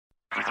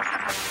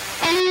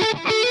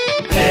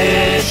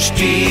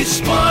HT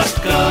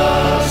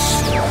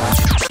Smartcast.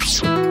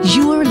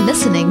 You are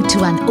listening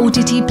to an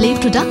OTT Play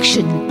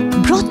production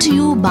brought to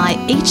you by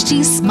HT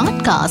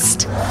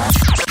Smartcast.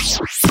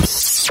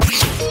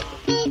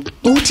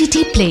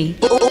 OTT Play.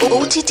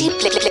 OTT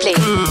Play.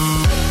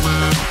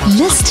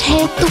 List है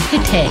तो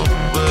hit है.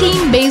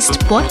 Theme based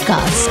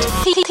podcast.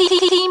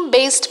 Theme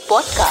based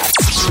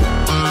podcast.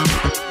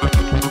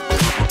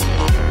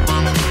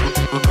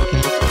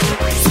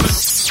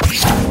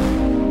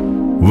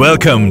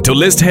 Welcome to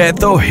List Hai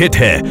To Hit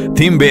Hai,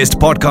 theme-based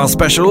podcast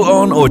special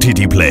on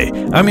OTT Play.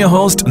 I'm your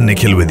host,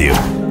 Nikhil with you.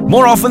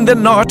 More often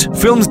than not,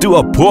 films do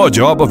a poor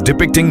job of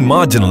depicting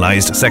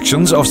marginalized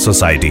sections of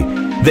society.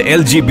 The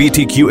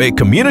LGBTQA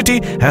community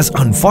has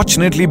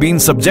unfortunately been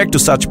subject to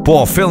such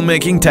poor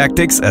filmmaking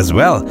tactics as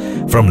well.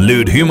 From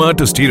lewd humor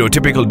to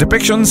stereotypical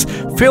depictions,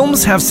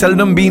 films have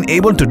seldom been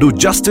able to do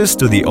justice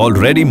to the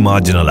already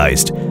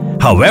marginalized.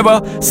 However,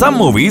 some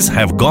movies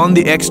have gone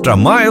the extra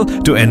mile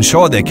to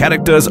ensure their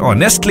characters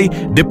honestly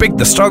depict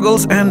the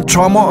struggles and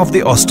trauma of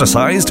the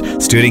ostracized,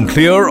 steering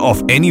clear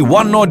of any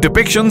one-note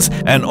depictions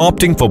and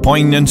opting for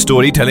poignant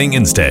storytelling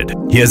instead.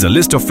 Here's a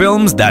list of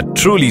films that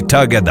truly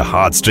tug at the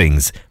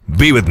heartstrings.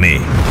 Be with me.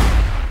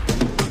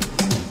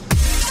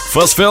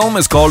 First film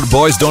is called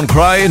Boys Don't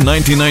Cry,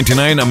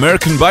 1999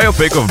 American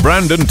biopic of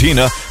Brandon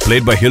Teena,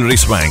 played by Hilary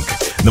Swank.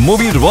 The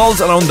movie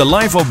revolves around the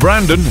life of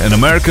Brandon, an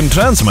American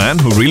trans man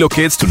who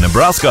relocates to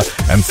Nebraska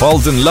and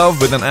falls in love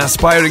with an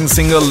aspiring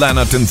singer,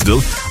 Lana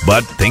Tinsdale.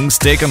 But things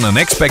take an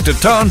unexpected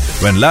turn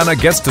when Lana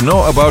gets to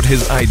know about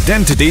his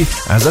identity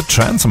as a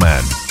trans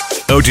man.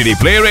 OTT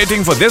Play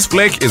rating for this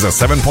flick is a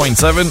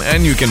 7.7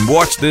 and you can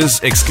watch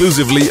this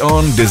exclusively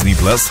on Disney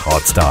Plus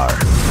Hotstar.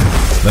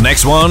 The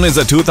next one is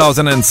a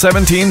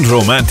 2017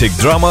 romantic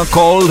drama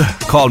called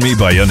Call Me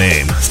By Your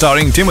Name,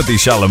 starring Timothy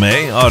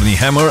Chalamet, Armie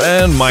Hammer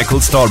and Michael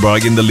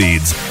Stuhlbarg in the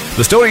leads.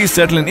 The story is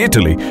set in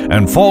Italy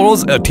and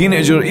follows a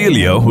teenager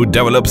Elio who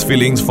develops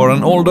feelings for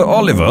an older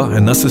Oliver,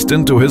 an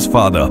assistant to his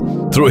father.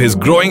 Through his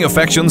growing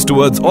affections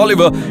towards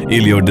Oliver,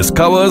 Elio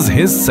discovers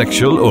his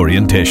sexual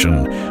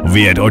orientation.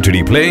 We at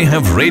OTT Play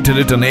have rated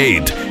it an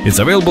 8. It's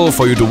available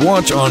for you to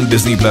watch on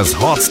Disney Plus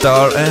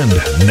Hotstar and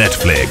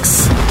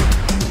Netflix.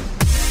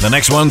 The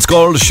next one's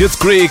called Schitt's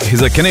Creek.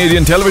 It's a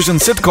Canadian television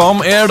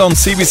sitcom aired on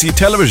CBC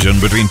television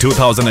between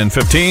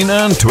 2015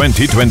 and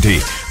 2020.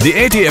 The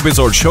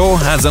 80-episode show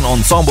has an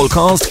ensemble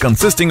cast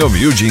consisting of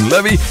Eugene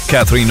Levy,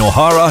 Catherine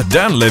O'Hara,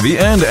 Dan Levy,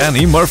 and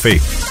Annie Murphy.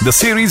 The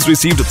series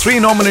received 3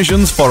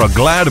 nominations for a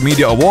GLAAD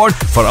Media Award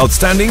for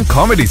Outstanding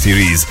Comedy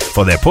Series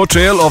for their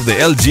portrayal of the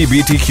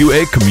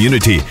LGBTQA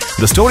community.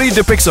 The story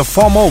depicts a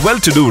former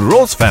well-to-do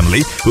Rose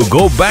family who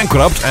go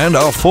bankrupt and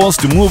are forced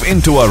to move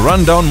into a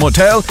rundown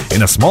motel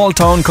in a small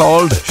town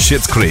called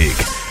Schitt's Creek.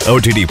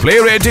 OTT Play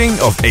rating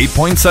of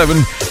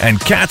 8.7 and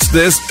catch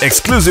this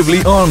exclusively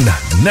on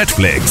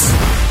Netflix.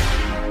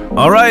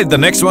 Alright, the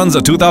next one's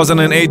a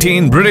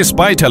 2018 British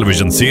spy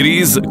television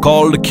series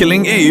called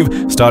Killing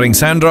Eve, starring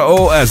Sandra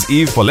Oh as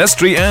Eve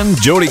Polestri and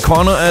Jodie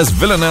Connor as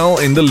Villanelle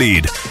in the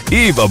lead.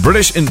 Eve, a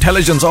British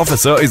intelligence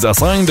officer, is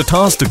assigned a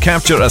task to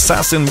capture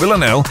assassin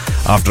Villanelle.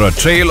 After a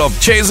trail of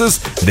chases,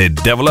 they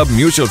develop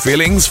mutual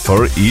feelings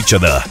for each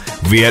other.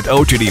 We at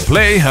OTT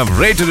Play have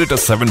rated it a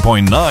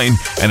 7.9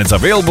 and it's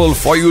available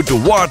for you to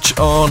watch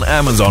on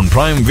Amazon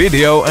Prime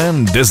Video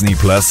and Disney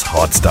Plus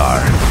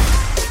Hotstar.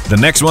 The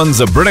next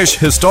one's a British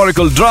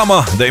historical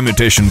drama, The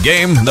Imitation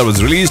Game, that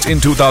was released in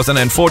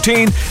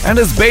 2014 and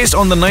is based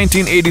on the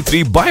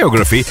 1983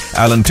 biography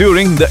Alan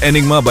Turing, The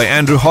Enigma by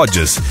Andrew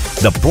Hodges.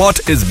 The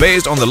plot is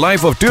based on the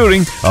life of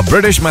Turing, a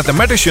British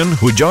mathematician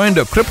who joined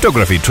a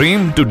cryptography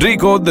team to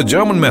decode the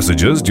German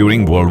messages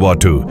during World War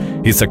II.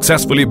 He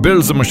successfully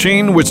builds a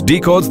machine which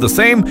decodes the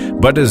same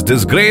but is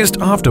disgraced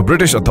after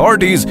British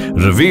authorities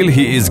reveal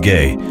he is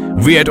gay.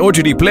 We at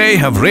OTT Play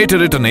have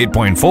rated it an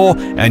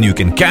 8.4 and you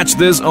can catch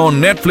this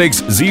on Netflix,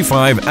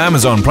 Z5,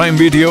 Amazon Prime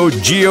Video,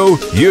 Jio,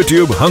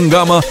 YouTube,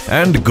 Hungama,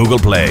 and Google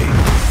Play.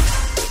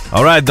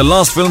 Alright, the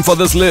last film for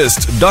this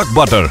list, Duck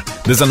Butter.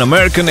 This is an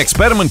American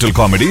experimental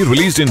comedy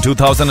released in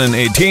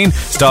 2018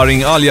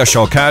 starring Alia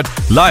Shawkat,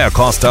 Laia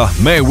Costa,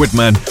 Mae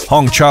Whitman,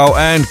 Hong Chow,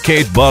 and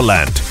Kate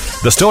Berlant.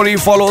 The story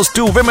follows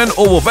 2 women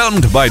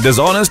overwhelmed by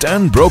dishonest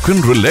and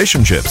broken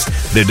relationships.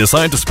 They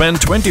decide to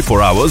spend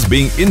 24 hours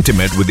being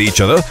intimate with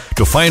each other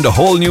to find a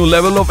whole new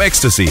level of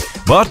ecstasy.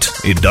 But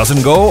it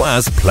doesn't go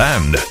as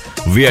planned.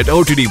 We at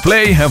OTT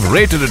Play have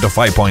rated it a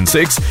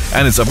 5.6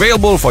 and it's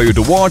available for you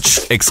to watch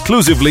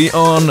exclusively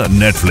on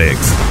Netflix.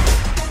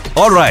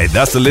 Alright,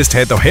 that's the List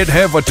Hai To Hit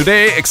Hai for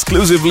today,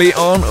 exclusively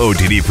on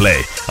OTT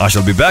Play. I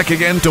shall be back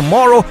again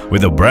tomorrow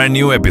with a brand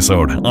new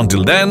episode.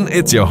 Until then,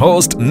 it's your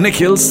host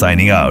Nikhil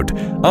signing out.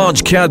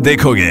 Aaj kya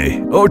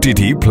dekhoge?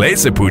 OTT Play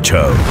se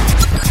poocho.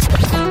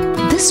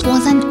 This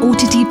was an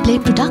OTT Play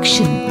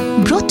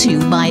production brought to you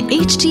by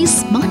HT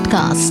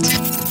Smartcast.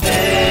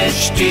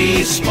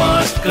 HT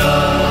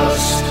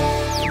Smartcast.